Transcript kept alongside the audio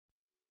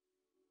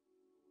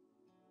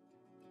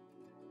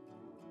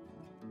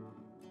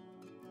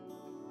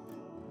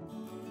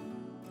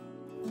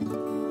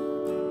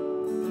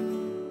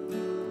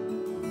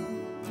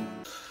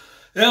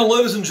And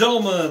ladies and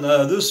gentlemen,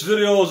 this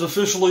video is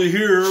officially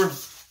here,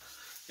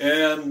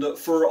 and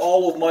for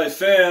all of my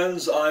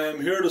fans, I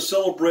am here to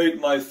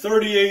celebrate my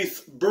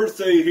 38th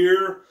birthday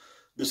here,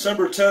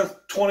 December 10th,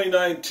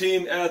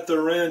 2019 at the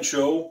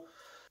Rancho.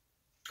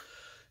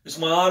 It's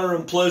my honor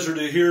and pleasure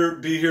to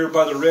be here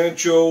by the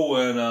Rancho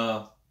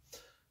and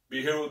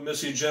be here with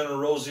Missy, Jen,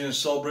 and Rosie and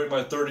celebrate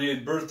my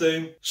 38th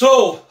birthday.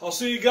 So, I'll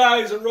see you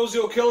guys at Rosie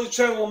O'Kelly's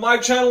channel. My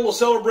channel will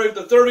celebrate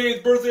the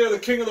 38th birthday of the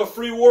King of the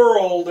Free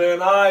World,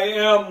 and I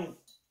am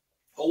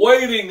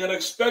awaiting and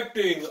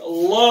expecting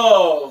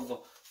love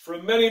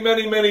from many,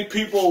 many, many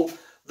people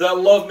that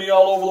love me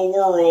all over the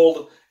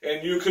world,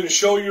 and you can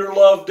show your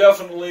love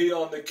definitely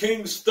on the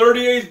King's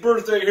 38th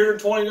birthday here in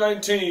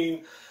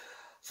 2019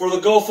 for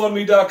the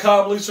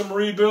GoFundMe.com Lisa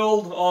Marie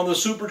build on the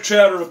Super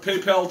Chatter of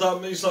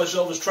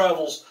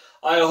PayPal.me/ElvisTravels.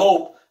 I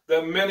hope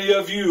that many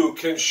of you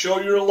can show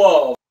your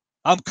love.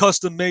 I'm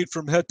custom made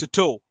from head to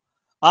toe.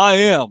 I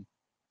am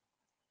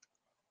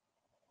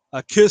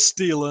a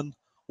kiss-stealing,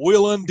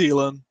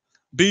 wheelin'-dealing,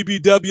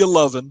 BBW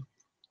loving,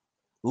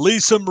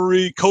 Lisa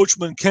Marie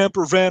Coachman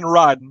camper van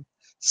riding,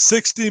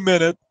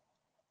 60-minute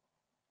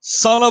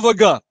son of a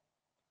gun.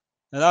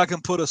 And I can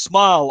put a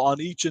smile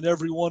on each and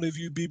every one of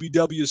you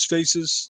BBW's faces.